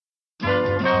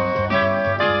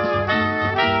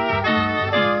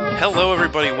Hello,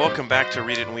 everybody. Welcome back to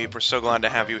Read It and Weep. We're so glad to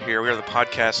have you here. We are the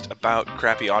podcast about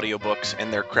crappy audiobooks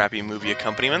and their crappy movie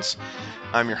accompaniments.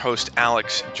 I'm your host,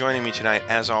 Alex. Joining me tonight,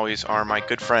 as always, are my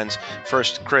good friends.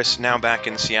 First, Chris, now back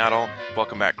in Seattle.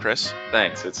 Welcome back, Chris.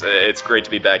 Thanks. It's great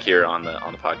to be back here on the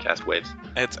podcast waves.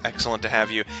 It's excellent to have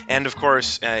you. And, of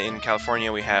course, in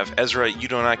California, we have Ezra. You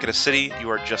do not get a city. You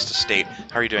are just a state.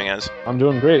 How are you doing, Ez? I'm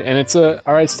doing great, and it's a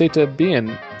all right state to be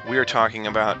in. We are talking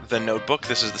about The Notebook.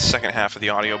 This is the second half of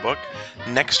the audiobook.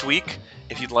 Next week,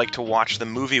 if you'd like to watch the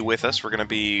movie with us, we're going to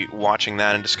be watching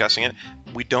that and discussing it.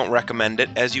 We don't recommend it,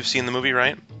 as you've seen the movie,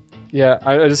 right? Yeah,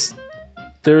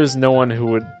 there is no one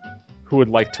who would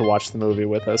like to watch the movie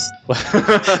with us.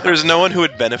 There's no one who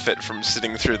would benefit from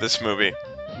sitting through this movie.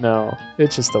 No,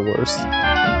 it's just the worst.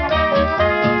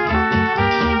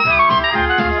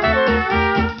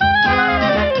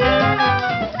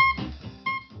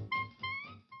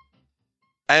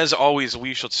 As always,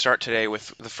 we should start today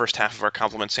with the first half of our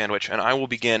compliment sandwich, and I will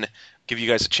begin, give you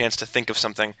guys a chance to think of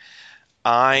something.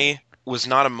 I was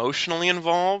not emotionally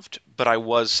involved, but I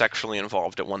was sexually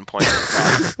involved at one point.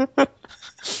 I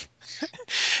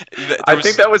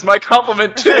think that was my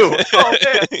compliment, too. Oh,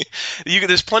 man.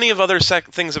 There's plenty of other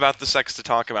things about the sex to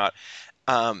talk about,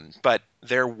 but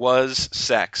there was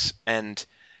sex, and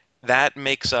that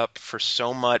makes up for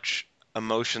so much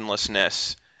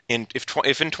emotionlessness.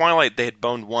 If in Twilight they had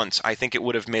boned once, I think it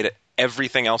would have made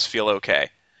everything else feel okay.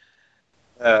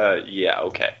 Yeah,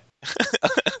 okay.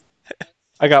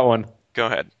 I got one. Go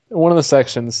ahead. In one of the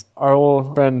sections, our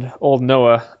old friend, old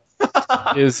Noah,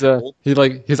 his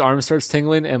arm starts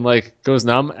tingling and goes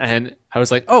numb, and I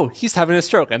was like, oh, he's having a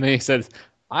stroke, and then he said,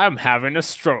 I'm having a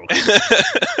stroke.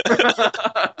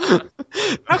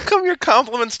 How come your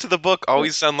compliments to the book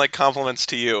always sound like compliments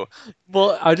to you?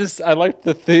 Well, I liked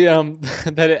that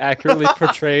it accurately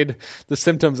portrayed the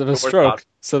symptoms of a stroke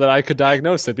so that I could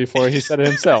diagnose it before he said it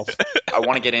himself. I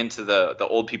want to get into the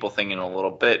old people thing in a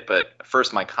little bit, but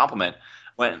first my compliment.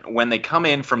 When they come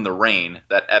in from the rain,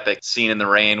 that epic scene in the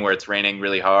rain where it's raining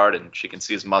really hard and she can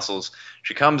see his muscles,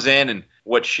 she comes in and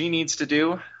what she needs to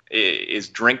do is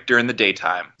drink during the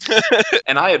daytime.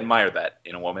 And I admire that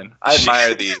in a woman. I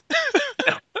admire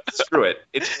screw it.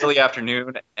 It's early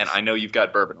afternoon, and I know you've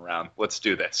got bourbon around. Let's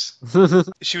do this.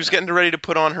 She was getting ready to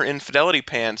put on her infidelity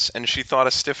pants, and she thought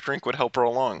a stiff drink would help her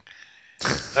along.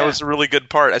 That was a really good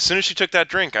part. As soon as she took that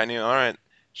drink, I knew, all right,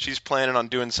 she's planning on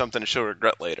doing something she'll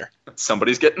regret later.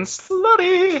 Somebody's getting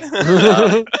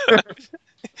slutty.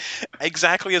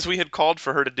 Exactly as we had called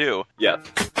for her to do. Yeah.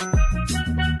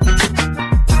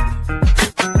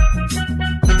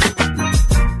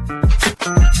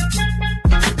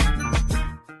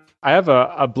 I have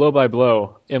a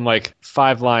blow-by-blow in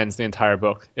 5 lines the entire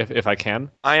book, if I can.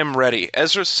 I am ready.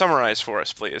 Ezra, summarize for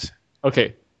us, please.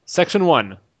 Okay. Section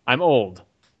 1, I'm old.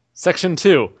 Section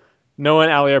 2, Noah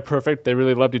and Allie are perfect. They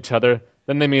really loved each other.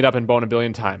 Then they meet up and bone a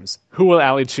billion times. Who will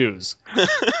Allie choose?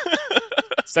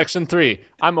 Section 3,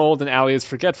 I'm old and Allie is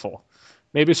forgetful.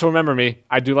 Maybe she'll remember me.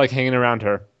 I do like hanging around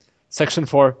her. Section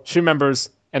 4, she remembers,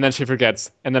 and then she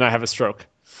forgets, and then I have a stroke.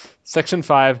 Section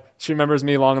 5, she remembers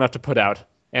me long enough to put out.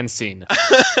 And scene.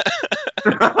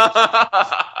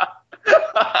 That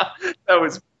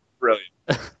was brilliant.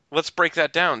 Let's break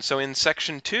that down. So in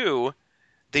Section 2,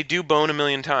 they do bone a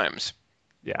million times.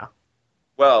 Yeah.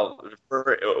 Well,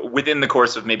 within the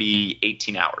course of maybe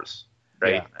 18 hours,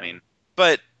 right? Yeah. I mean,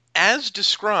 but as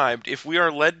described, if we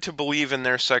are led to believe in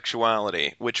their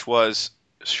sexuality, which was,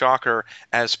 shocker,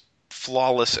 as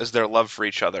flawless as their love for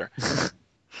each other.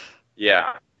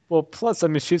 Yeah. Well, plus, I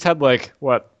mean, she's had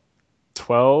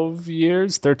 12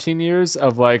 years, 13 years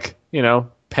of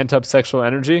pent-up sexual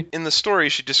energy. In the story,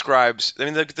 she describes, I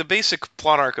mean, the basic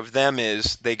plot arc of them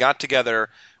is they got together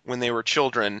when they were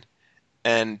children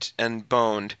and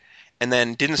boned, and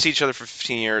then didn't see each other for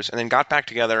 15 years, and then got back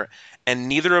together, and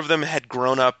neither of them had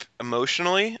grown up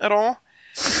emotionally at all.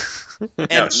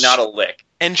 No, not a lick.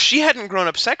 And she hadn't grown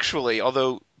up sexually,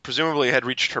 although presumably had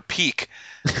reached her peak.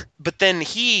 But then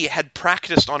he had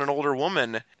practiced on an older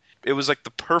woman. It was the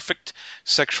perfect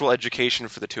sexual education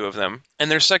for the two of them.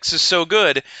 And their sex is so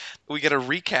good, we get a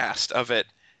recast of it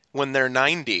when they're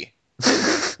 90.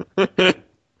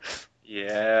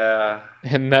 Yeah.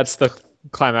 And that's the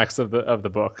climax of the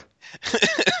book.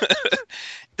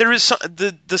 There is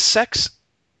the sex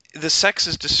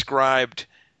is described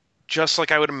just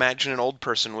like I would imagine an old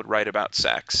person would write about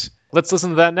sex. Let's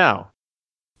listen to that now.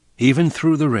 Even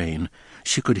through the rain,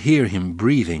 she could hear him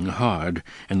breathing hard,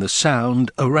 and the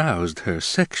sound aroused her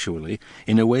sexually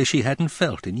in a way she hadn't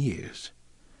felt in years.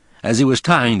 As he was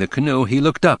tying the canoe, he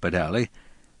looked up at Allie.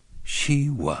 She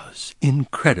was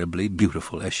incredibly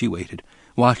beautiful as she waited,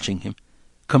 watching him,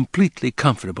 completely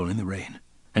comfortable in the rain,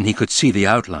 and he could see the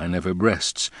outline of her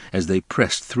breasts as they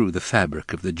pressed through the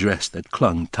fabric of the dress that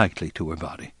clung tightly to her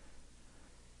body.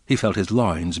 He felt his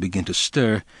loins begin to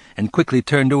stir, and quickly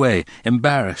turned away,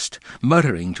 embarrassed,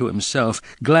 muttering to himself,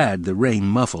 glad the rain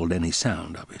muffled any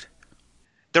sound of it.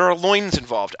 There are loins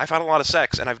involved. I've had a lot of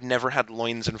sex, and I've never had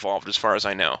loins involved, as far as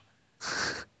I know.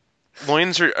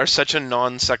 Loins are such a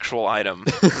non-sexual item.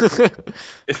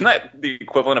 Isn't that the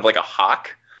equivalent of like a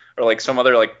hock or like some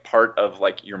other like part of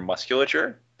like your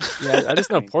musculature? Yeah, I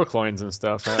just know pork loins and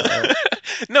stuff.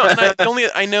 No, and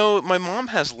I know my mom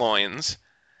has loins.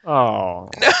 Oh.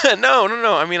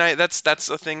 No. I mean, that's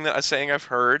a thing that a saying I've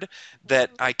heard, that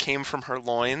I came from her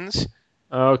loins.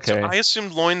 Okay. So I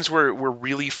assumed loins were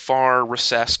really far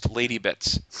recessed lady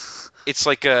bits. It's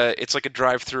like a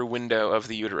drive-through window of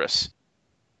the uterus.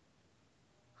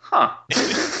 Huh.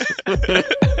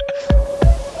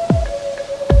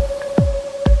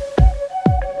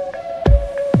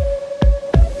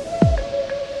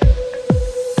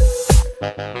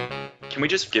 Can we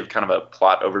just give kind of a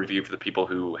plot overview for the people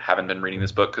who haven't been reading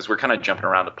this book? Because we're kind of jumping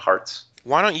around to parts.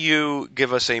 Why don't you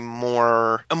give us a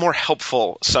more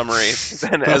helpful summary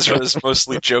than Ezra's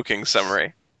mostly joking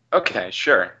summary? Okay,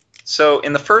 sure. So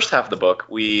in the first half of the book,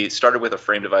 we started with a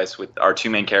frame device with our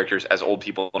two main characters as old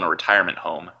people in a retirement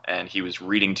home, and he was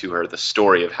reading to her the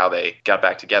story of how they got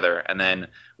back together, and then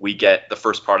we get the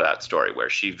first part of that story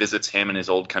where she visits him in his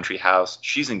old country house.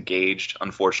 She's engaged,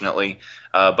 unfortunately,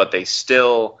 but they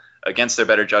still, against their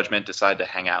better judgment, decide to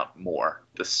hang out more.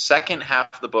 The second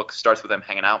half of the book starts with them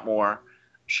hanging out more.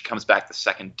 She comes back the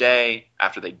second day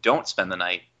after they don't spend the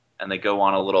night, and they go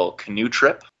on a little canoe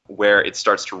trip where it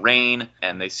starts to rain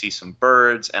and they see some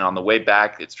birds, and on the way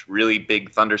back it's really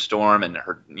big thunderstorm and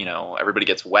everybody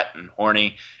gets wet and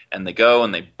horny, and they go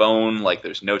and they bone like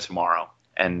there's no tomorrow.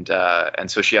 And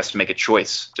so she has to make a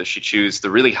choice. Does she choose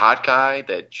the really hot guy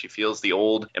that she feels the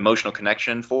old emotional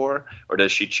connection for, or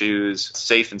does she choose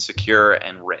safe and secure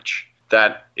and rich?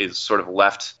 That is sort of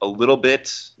left a little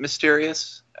bit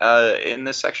mysterious in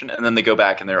this section. And then they go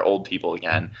back and they're old people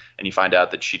again, and you find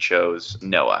out that she chose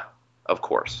Noah. Of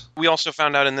course. We also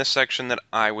found out in this section that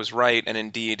I was right, and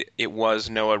indeed it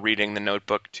was Noah reading the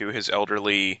notebook to his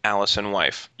elderly Allison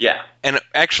wife. Yeah. And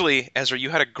actually, Ezra, you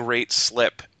had a great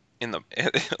slip in the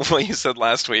what you said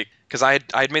last week, because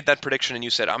I'd made that prediction and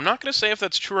you said, I'm not going to say if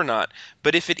that's true or not,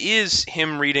 but if it is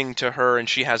him reading to her and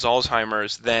she has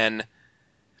Alzheimer's, then...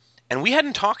 And we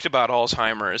hadn't talked about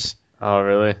Alzheimer's. Oh,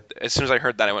 really? As soon as I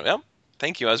heard that, I went, well,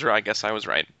 thank you, Ezra, I guess I was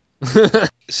right.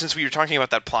 Since we were talking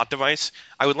about that plot device,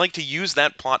 I would like to use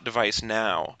that plot device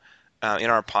now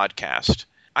in our podcast.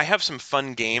 I have some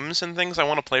fun games and things I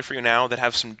want to play for you now that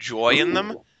have some joy in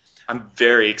them. I'm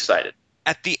very excited.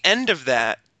 At the end of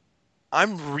that,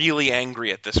 I'm really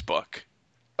angry at this book.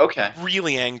 Okay.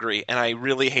 Really angry, and I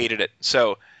really hated it.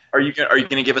 So, Are you going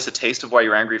to give us a taste of why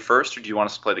you're angry first, or do you want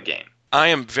us to play the game? I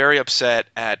am very upset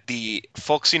at the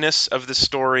folksiness of this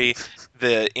story,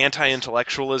 the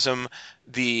anti-intellectualism,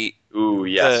 the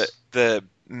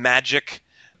magic.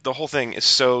 The whole thing is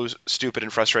so stupid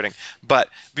and frustrating. But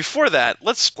before that,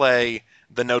 let's play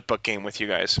the Notebook game with you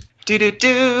guys.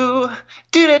 Do-do-do,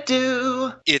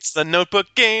 do-do-do. It's the Notebook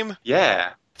game.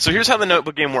 Yeah. So here's how the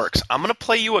Notebook game works. I'm going to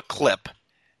play you a clip,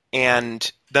 and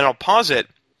then I'll pause it,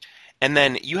 and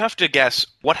then you have to guess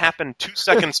what happened 2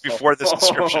 seconds before this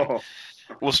description.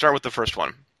 We'll start with the first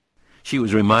one. She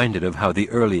was reminded of how the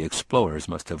early explorers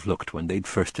must have looked when they'd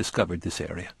first discovered this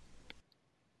area.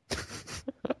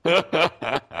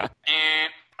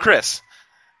 Chris.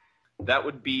 That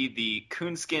would be the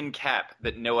coonskin cap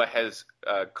that Noah has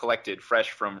collected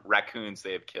fresh from raccoons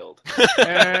they have killed.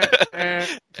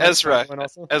 Ezra,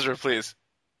 please.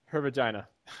 Her vagina.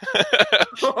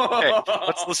 Okay,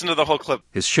 let's listen to the whole clip.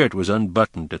 His shirt was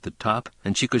unbuttoned at the top,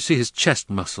 and she could see his chest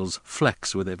muscles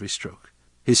flex with every stroke.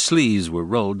 His sleeves were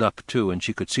rolled up, too, and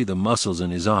she could see the muscles in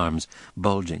his arms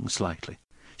bulging slightly.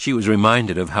 She was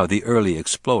reminded of how the early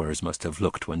explorers must have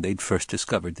looked when they'd first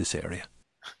discovered this area.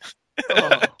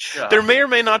 There may or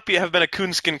may not have been a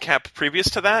coonskin cap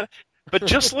previous to that, but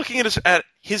just looking at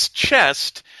his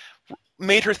chest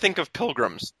made her think of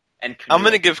pilgrims. And I'm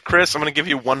going to give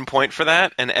you 1 point for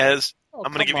that, and I'm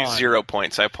going to give you 0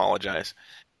 points. I apologize.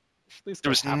 There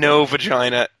was no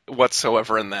vagina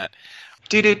whatsoever in that.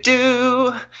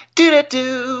 Do-do-do,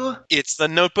 do-do-do. It's the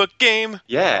Notebook game.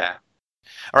 Yeah.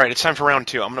 All right, it's time for round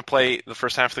 2. I'm going to play the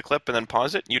first half of the clip and then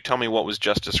pause it. You tell me what was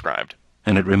just described.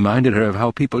 And it reminded her of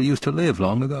how people used to live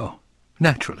long ago.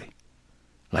 Naturally.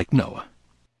 Like Noah.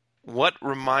 What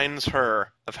reminds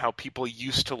her of how people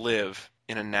used to live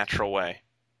in a natural way?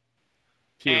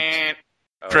 Pubes.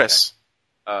 Chris.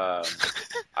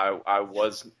 I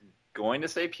was going to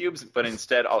say pubes, but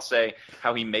instead I'll say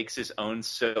how he makes his own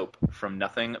soap from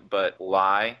nothing but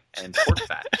lye and pork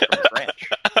fat from his ranch.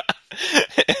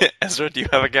 Ezra, do you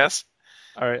have a guess?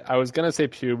 All right, I was gonna say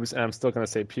pubes, and I'm still gonna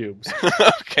say pubes.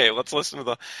 Okay, let's listen to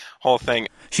the whole thing.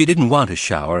 She didn't want a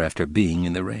shower after being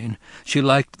in the rain. She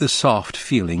liked the soft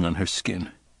feeling on her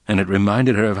skin, and it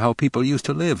reminded her of how people used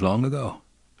to live long ago,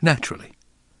 naturally,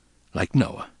 like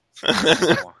Noah.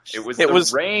 It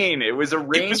was rain. It was a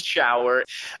rain shower.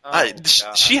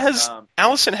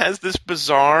 Allison has this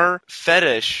bizarre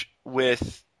fetish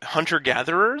with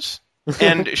hunter-gatherers.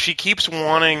 And she keeps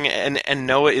wanting, and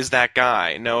Noah is that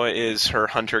guy. Noah is her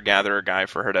hunter-gatherer guy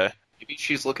for her to... Maybe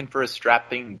she's looking for a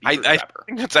strapping beaver I trapper.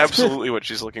 think that's absolutely what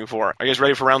she's looking for. Are you guys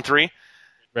ready for round 3?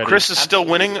 Ready. Chris is still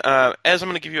winning. Ez, I'm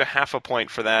going to give you a half a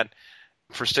point for that,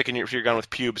 for sticking your gun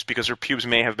with pubes, because her pubes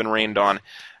may have been rained on,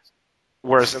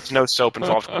 whereas there's no soap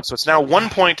involved. So it's now 1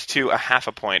 point to a half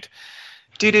a point.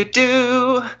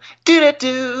 Do-do-do,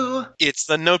 do-do-do. It's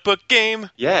the Notebook game.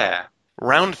 Yeah.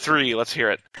 Round 3, let's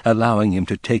hear it. Allowing him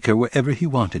to take her wherever he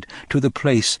wanted, to the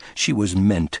place she was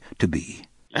meant to be.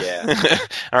 Yeah.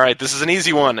 All right, this is an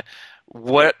easy one.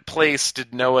 What place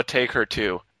did Noah take her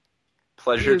to?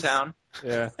 Pleasure Town.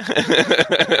 Yeah.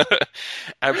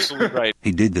 Absolutely right.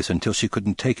 He did this until she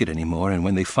couldn't take it anymore, and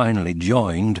when they finally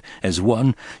joined as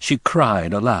one, she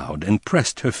cried aloud and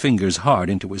pressed her fingers hard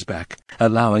into his back,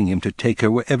 allowing him to take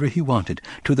her wherever he wanted,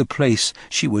 to the place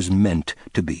she was meant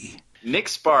to be. Nick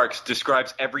Sparks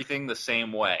describes everything the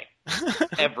same way.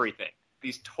 Everything.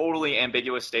 These totally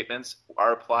ambiguous statements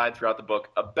are applied throughout the book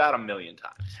about 1 million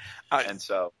times.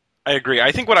 I agree.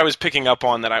 I think what I was picking up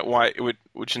on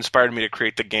which inspired me to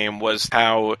create the game was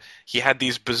how he had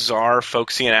these bizarre,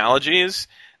 folksy analogies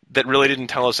that really didn't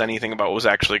tell us anything about what was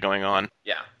actually going on.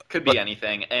 Yeah, could be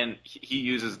anything, and he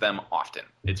uses them often.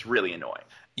 It's really annoying.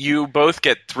 You both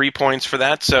get 3 points for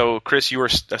that. So, Chris, you are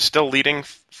still leading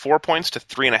 4 points to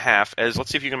 3.5. As let's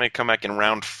see if you can make a comeback in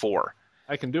round 4.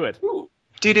 I can do it. Ooh.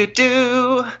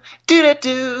 Do-do-do,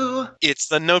 do-do-do. It's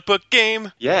the Notebook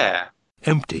game. Yeah.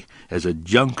 Empty as a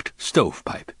junked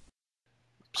stovepipe.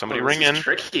 Somebody This ring is in.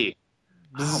 tricky.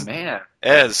 Oh, man.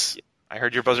 Ez, I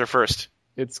heard your buzzer first.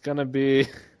 It's gonna be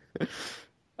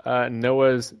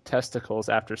Noah's testicles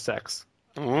after sex.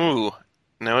 Ooh,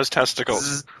 Noah's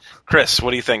testicles. Chris, what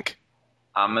do you think?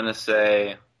 I'm going to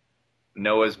say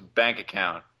Noah's bank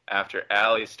account after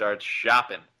Allie starts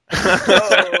shopping.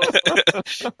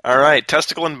 All right,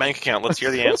 testicle and bank account. Let's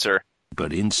hear the answer.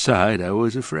 But inside I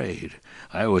was afraid.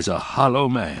 I was a hollow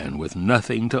man with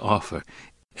nothing to offer,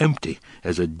 empty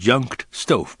as a junked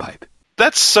stovepipe.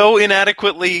 That so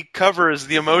inadequately covers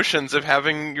the emotions of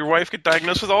having your wife get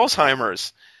diagnosed with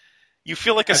Alzheimer's. You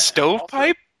feel like a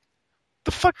stovepipe?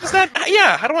 The fuck is that?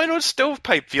 Yeah, how do I know what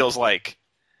stovepipe feels like?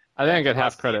 I think I get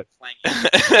half credit.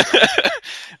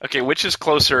 Okay, which is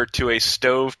closer to a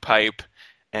stovepipe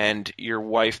and your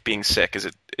wife being sick? Is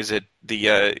it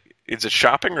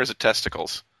shopping or is it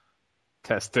testicles?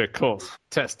 Testicles.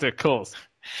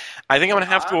 I think I'm going to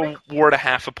have to award a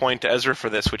half a point to Ezra for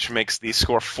this, which makes the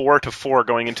score 4-4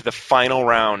 going into the final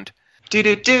round.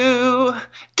 Do-do-do,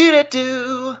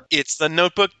 do-do-do. It's the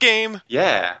Notebook game.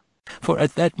 Yeah. For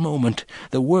at that moment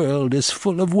the world is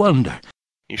full of wonder.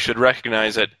 You should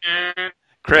recognize it.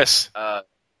 Chris.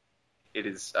 It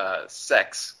is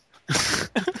sex.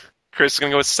 Chris is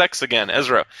going to go with sex again.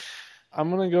 Ezra. I'm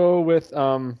gonna go with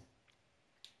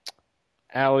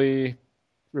Allie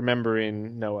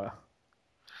remembering Noah.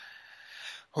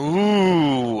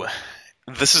 Ooh.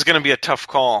 This is going to be a tough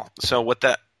call. So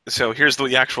here's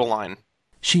the actual line.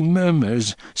 She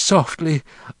murmurs softly,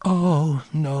 "Oh,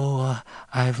 Noah,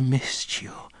 I've missed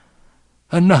you."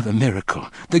 Another miracle,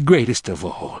 the greatest of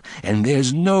all, and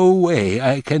there's no way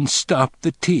I can stop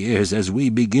the tears as we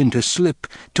begin to slip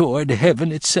toward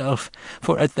heaven itself,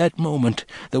 for at that moment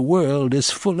the world is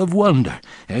full of wonder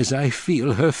as I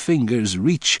feel her fingers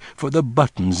reach for the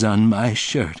buttons on my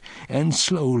shirt, and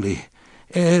slowly,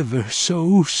 ever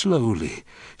so slowly,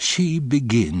 she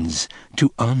begins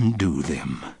to undo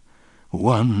them,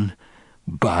 one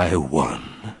by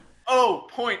one. Oh,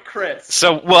 point, Chris.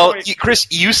 So, well, Chris,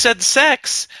 you said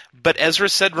sex, but Ezra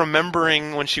said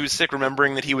remembering when she was sick,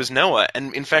 remembering that he was Noah.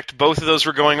 And, in fact, both of those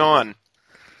were going on.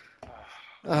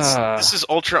 This is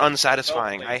ultra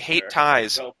unsatisfying. I hate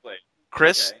ties.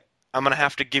 Chris, okay. I'm going to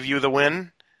have to give you the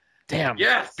win. Damn.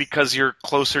 Yes. Because you're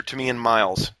closer to me in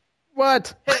miles.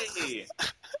 What? Hey.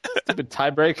 Stupid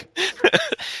tiebreak.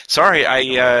 Sorry,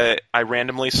 I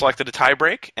randomly selected a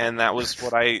tiebreak, and that was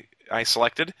what I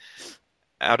selected.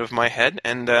 out of my head,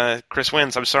 and Chris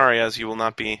wins. I'm sorry, as you will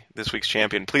not be this week's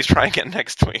champion. Please try again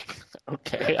next week.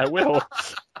 Okay, I will.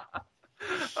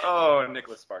 Oh,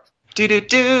 Nicholas Sparks.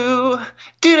 Do-do-do,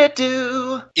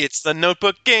 do-do-do. It's the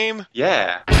Notebook game.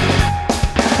 Yeah.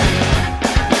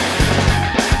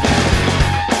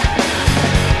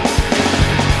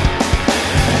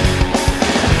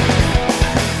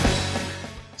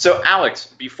 So, Alex,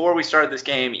 before we started this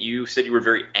game, you said you were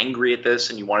very angry at this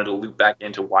and you wanted to loop back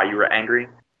into why you were angry.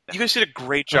 You guys did a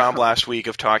great job last week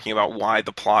of talking about why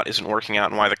the plot isn't working out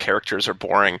and why the characters are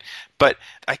boring. But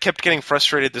I kept getting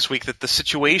frustrated this week that the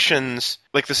situations,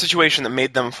 like the situation that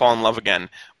made them fall in love again,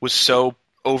 was so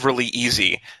overly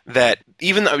easy that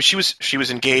even though she was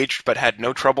engaged but had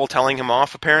no trouble telling him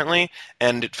off apparently,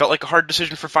 and it felt like a hard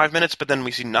decision for 5 minutes, but then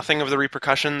we see nothing of the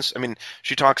repercussions. I mean,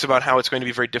 she talks about how it's going to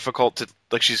be very difficult to,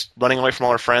 like, she's running away from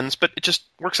all her friends, but it just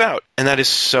works out. And that is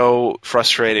so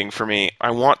frustrating for me. I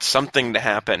want something to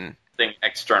happen. Thing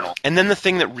external. And then the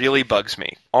thing that really bugs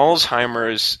me,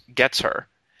 Alzheimer's gets her,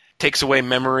 takes away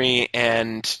memory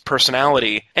and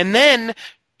personality, and then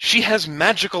she has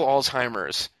magical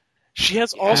Alzheimer's. She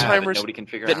has Alzheimer's nobody can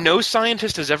figure that out. no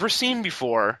scientist has ever seen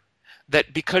before,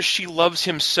 that because she loves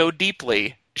him so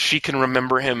deeply, she can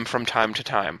remember him from time to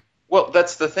time. Well,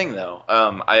 that's the thing, though.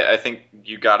 I think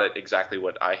you got it exactly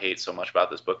what I hate so much about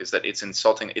this book is that it's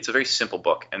insulting. It's a very simple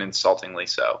book, and insultingly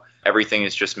so. Everything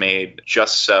is just made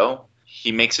just so.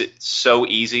 He makes it so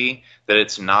easy that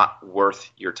it's not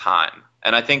worth your time.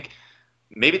 And I think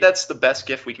maybe that's the best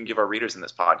gift we can give our readers in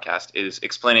this podcast is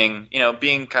explaining,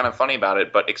 being kind of funny about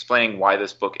it, but explaining why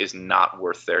this book is not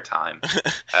worth their time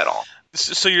at all.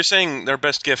 So you're saying their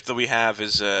best gift that we have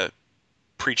is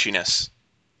preachiness.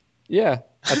 Yeah,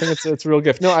 I think it's a real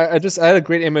gift. No, I had a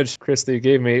great image, Chris, that you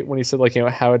gave me when you said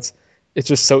how it's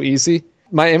just so easy.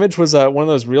 My image was one of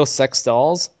those real sex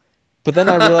dolls, but then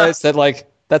I realized that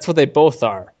that's what they both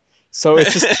are. So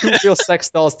it's just two real sex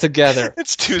dolls together.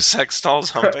 It's two sex dolls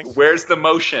humping. Where's the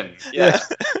motion? Yeah.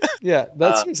 Yeah,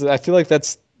 that's I feel like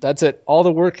that's it. All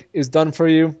the work is done for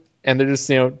you, and they're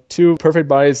just two perfect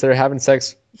bodies that are having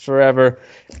sex forever,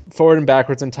 forward and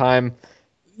backwards in time.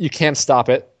 You can't stop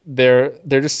it. They're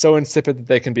just so insipid that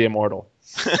they can be immortal.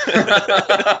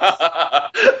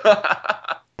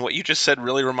 What you just said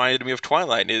really reminded me of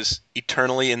Twilight, is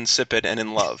eternally insipid and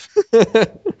in love.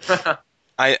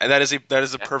 That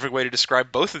is a perfect way to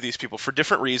describe both of these people for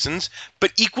different reasons,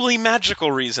 but equally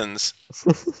magical reasons.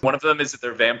 One of them is that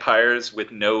they're vampires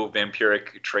with no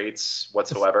vampiric traits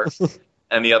whatsoever,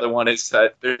 and the other one is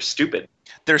that they're stupid.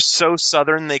 They're so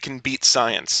southern they can beat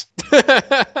science.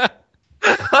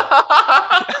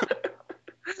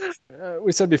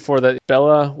 We said before that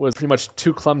Bella was pretty much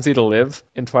too clumsy to live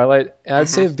in Twilight, and I'd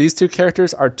say these two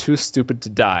characters are too stupid to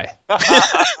die.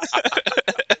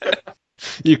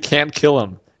 You can't kill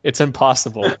them. It's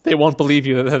impossible. They won't believe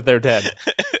you that they're dead.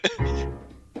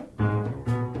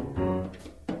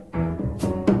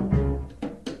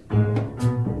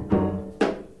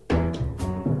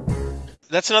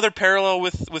 That's another parallel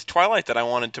with Twilight that I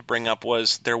wanted to bring up,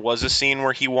 was there was a scene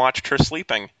where he watched her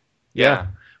sleeping. Yeah.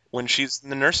 When she's in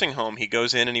the nursing home, he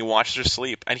goes in and he watches her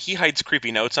sleep, and he hides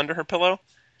creepy notes under her pillow.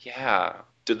 Yeah.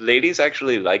 Do ladies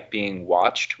actually like being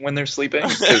watched when they're sleeping?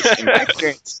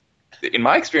 Because in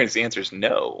my experience, the answer is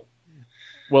no.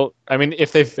 Well, I mean,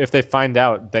 if they find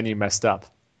out, then you messed up.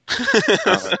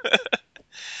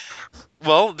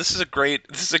 Well, this is a great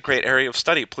area of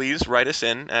study. Please write us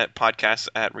in at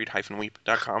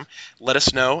podcasts@read-weep.com. Let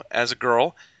us know, as a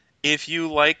girl, if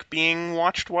you like being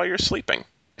watched while you're sleeping.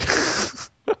 Does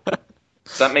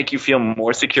that make you feel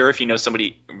more secure if you know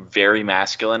somebody very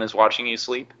masculine is watching you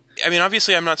sleep? I mean,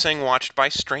 obviously, I'm not saying watched by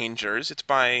strangers. It's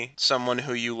by someone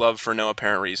who you love for no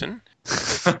apparent reason.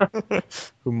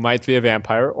 Who might be a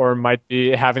vampire or might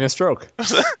be having a stroke.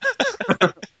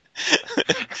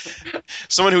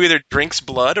 Someone who either drinks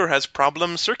blood or has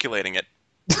problems circulating it.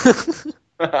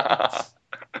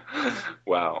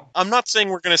 Wow. I'm not saying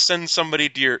we're going to send somebody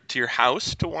to your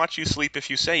house to watch you sleep if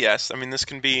you say yes. I mean, this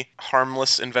can be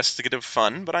harmless investigative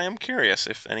fun, but I am curious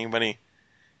if anybody...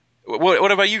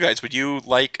 What about you guys? Would you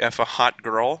like if a hot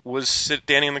girl was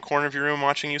standing in the corner of your room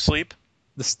watching you sleep?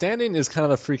 The standing is kind of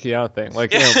the freaky out thing.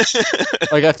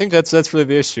 I think that's really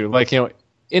the issue.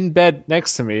 In bed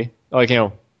next to me,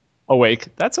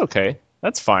 awake, that's okay.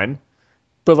 That's fine.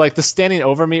 But the standing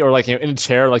over me or in a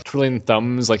chair, twiddling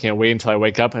thumbs, wait until I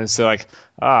wake up and say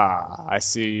I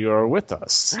see you're with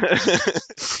us.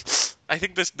 I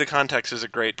think the context is a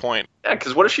great point. Yeah,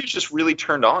 because what if she's just really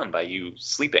turned on by you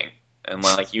sleeping? And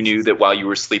you knew that while you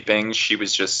were sleeping, she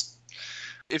was just...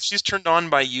 If she's turned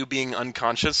on by you being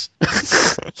unconscious,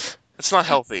 it's not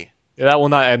healthy. Yeah, that will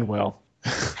not end well.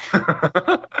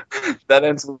 That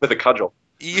ends with a cudgel.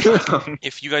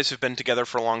 If you guys have been together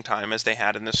for a long time, as they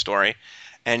had in this story,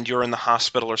 and you're in the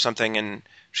hospital or something, and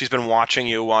she's been watching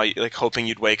you while, like, hoping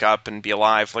you'd wake up and be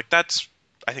alive, like, I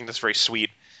think that's very sweet.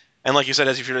 And like you said,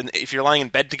 as if you're lying in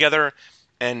bed together,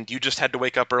 and you just had to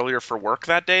wake up earlier for work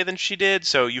that day than she did,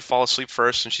 so you fall asleep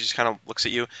first, and she just kind of looks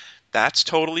at you, that's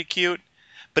totally cute.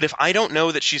 But if I don't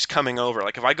know that she's coming over,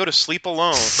 like if I go to sleep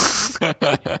alone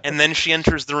and then she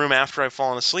enters the room after I've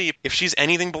fallen asleep, if she's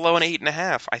anything below an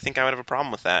 8.5, I think I would have a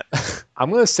problem with that. I'm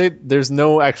going to say there's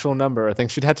no actual number. I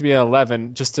think she'd have to be an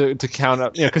 11 just to count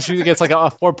up, because she gets like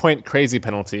a 4-point crazy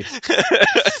penalty.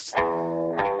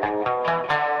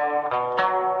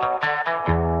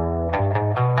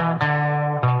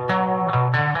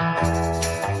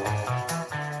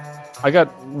 I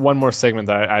got one more segment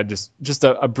that I just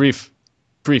a briefie.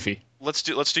 Let's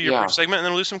do your brief segment, and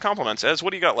then we'll do some compliments. Ez,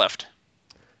 what do you got left?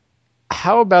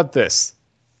 How about this?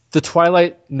 The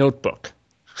Twilight Notebook.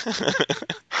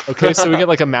 Okay, so we get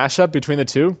like a mashup between the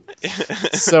two.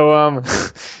 So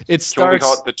it starts. Can we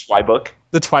call it the Twybook?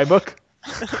 The Twybook.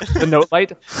 The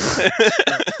Notelight.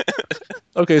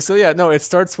 Okay, so yeah, no, it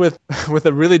starts with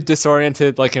a really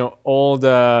disoriented, like, old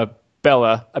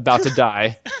Bella about to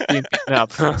die, being beaten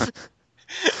up.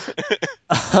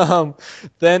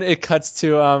 Then it cuts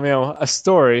to a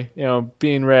story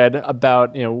being read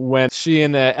about when she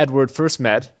and Edward first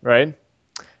met, right?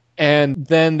 And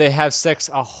then they have sex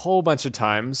a whole bunch of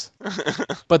times,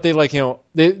 but they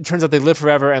it turns out they live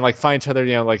forever and like find each other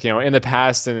in the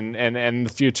past and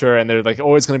the future, and they're like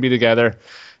always going to be together.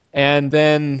 And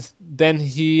then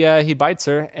he bites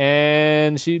her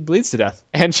and she bleeds to death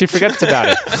and she forgets about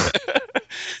it.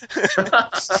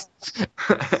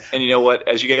 And you know what?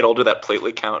 As you get older, that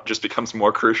platelet count just becomes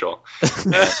more crucial.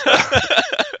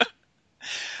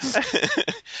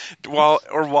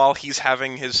 While he's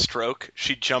having his stroke,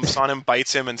 she jumps on him,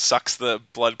 bites him, and sucks the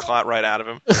blood clot right out of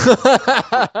him.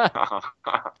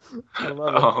 I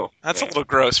love it. That's a little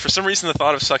gross. For some reason, the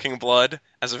thought of sucking blood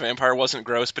as a vampire wasn't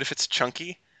gross, but if it's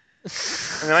chunky,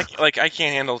 I mean, I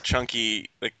can't handle chunky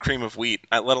like cream of wheat,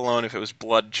 let alone if it was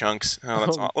blood chunks.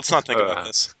 Oh, let's not think about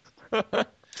this.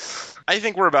 I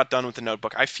think we're about done with the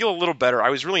Notebook. I feel a little better. I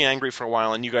was really angry for a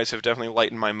while, and you guys have definitely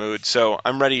lightened my mood, so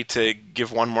I'm ready to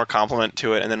give one more compliment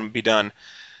to it and then be done.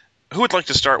 Who would like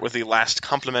to start with the last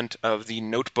compliment of the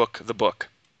Notebook, the book?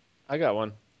 I got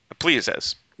one. Please,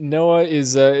 Ez. Noah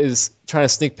is trying to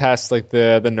sneak past like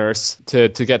the nurse to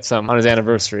get some on his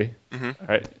anniversary. Mm-hmm.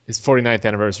 Right, his 49th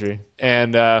anniversary,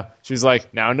 and she's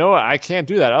like, "Now Noah, I can't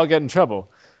do that. I'll get in trouble.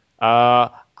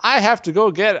 I have to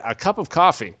go get a cup of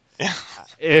coffee. Yeah.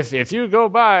 If you go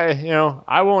by,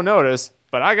 I won't notice,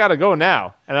 but I gotta go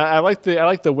now." And I like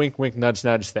the wink wink nudge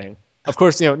nudge thing. Of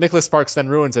course, Nicholas Sparks then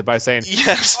ruins it by saying,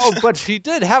 "Yes, oh, but he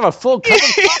did have a full cup of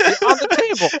coffee on the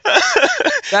table."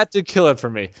 That did kill it for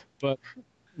me. But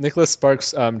Nicholas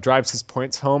Sparks drives his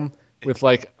points home with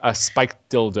like a spiked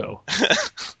dildo.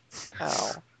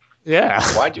 Ow. Yeah.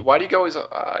 Why do you always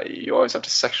you always have to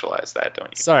sexualize that,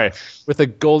 don't you? Sorry, with a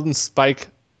golden spike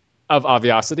of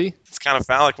obviosity. It's kind of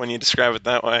phallic when you describe it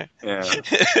that way. Yeah.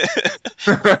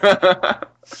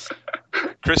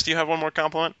 Chris, do you have one more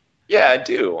compliment? Yeah, I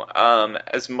do.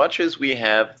 As much as we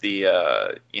have the,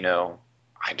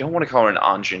 I don't want to call her an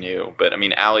ingenue, but I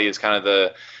mean, Allie is kind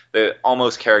of the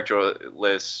almost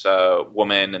characterless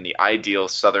woman and the ideal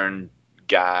Southern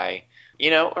guy.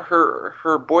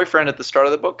 Her boyfriend at the start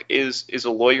of the book is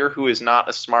a lawyer who is not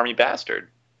a smarmy bastard.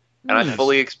 And I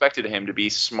fully expected him to be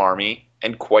smarmy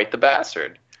and quite the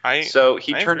bastard. So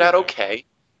he turned out okay.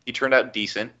 He turned out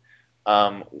decent.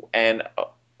 And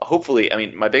hopefully, I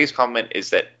mean, my biggest compliment is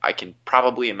that I can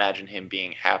probably imagine him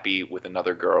being happy with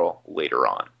another girl later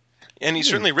on. And he's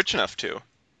certainly rich enough to.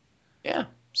 Yeah.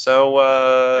 So,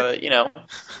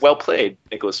 well played,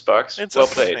 Nicholas Sparks. It's well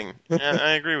played. Yeah,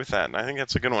 I agree with that. I think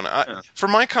that's a good one. For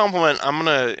my compliment, I'm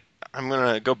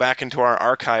gonna go back into our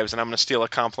archives and I'm gonna steal a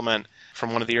compliment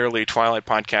from one of the early Twilight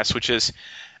podcasts, which is,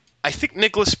 I think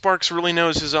Nicholas Sparks really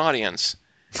knows his audience.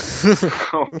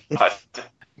 The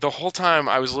whole time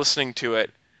I was listening to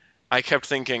it, I kept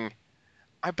thinking,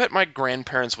 I bet my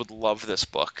grandparents would love this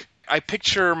book. I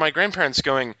picture my grandparents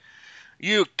going,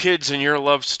 "You kids and your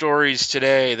love stories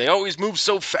today, they always move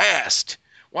so fast.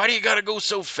 Why do you gotta go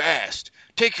so fast?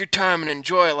 Take your time and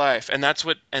enjoy life." And that's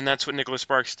what Nicholas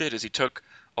Sparks did, is he took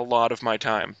a lot of my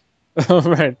time.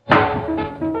 Right.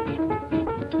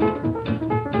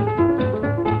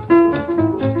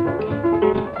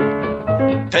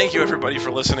 Thank you, everybody,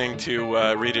 for listening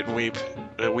to Read It and Weep.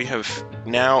 We have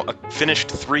now finished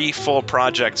 3 full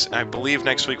projects. I believe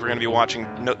next week we're going to be watching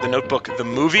The Notebook, the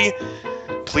movie.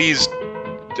 Please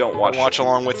don't watch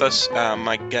along with us.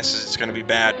 My guess is it's going to be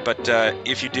bad, but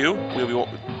if you do, we'll be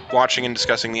watching and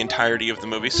discussing the entirety of the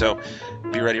movie, so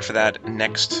be ready for that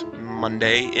next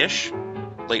Monday-ish.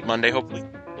 Late Monday, hopefully.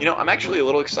 You know, I'm actually a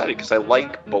little excited because I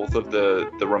like both of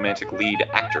the romantic lead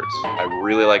actors. I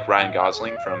really like Ryan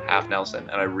Gosling from Half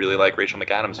Nelson, and I really like Rachel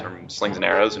McAdams from Slings and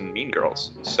Arrows and Mean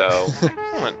Girls. So,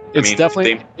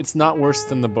 it's not worse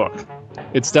than the book.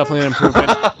 It's definitely an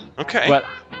improvement. Okay. But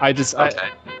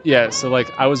so like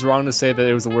I was wrong to say that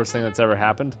it was the worst thing that's ever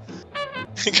happened.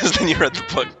 Because then you read the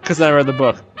book. Because then I read the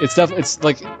book. It's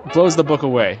like blows the book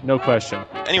away, no question.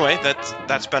 Anyway,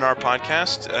 that's been our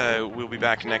podcast. We'll be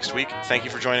back next week. Thank you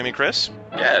for joining me, Chris.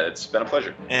 Yeah, it's been a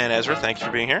pleasure. And Ezra, thank you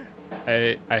for being here.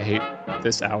 I hate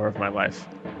this hour of my life.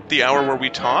 The hour where we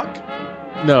talk?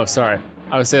 No, sorry.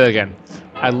 I would say that again.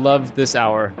 I love this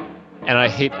hour, and I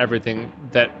hate everything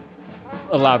that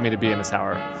allowed me to be in this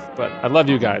hour. But I love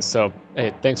you guys, so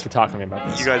hey, thanks for talking to me about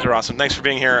this. You guys are awesome. Thanks for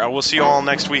being here. We'll see you all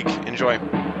next week. Enjoy.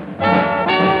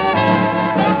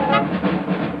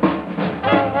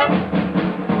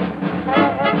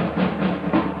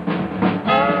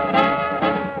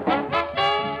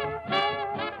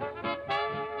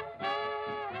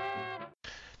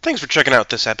 Thanks for checking out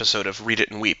this episode of Read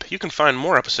It and Weep. You can find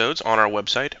more episodes on our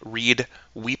website,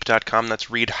 readweep.com. That's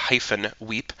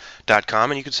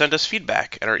read-weep.com. And you can send us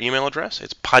feedback at our email address.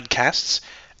 It's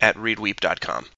podcasts@readweep.com.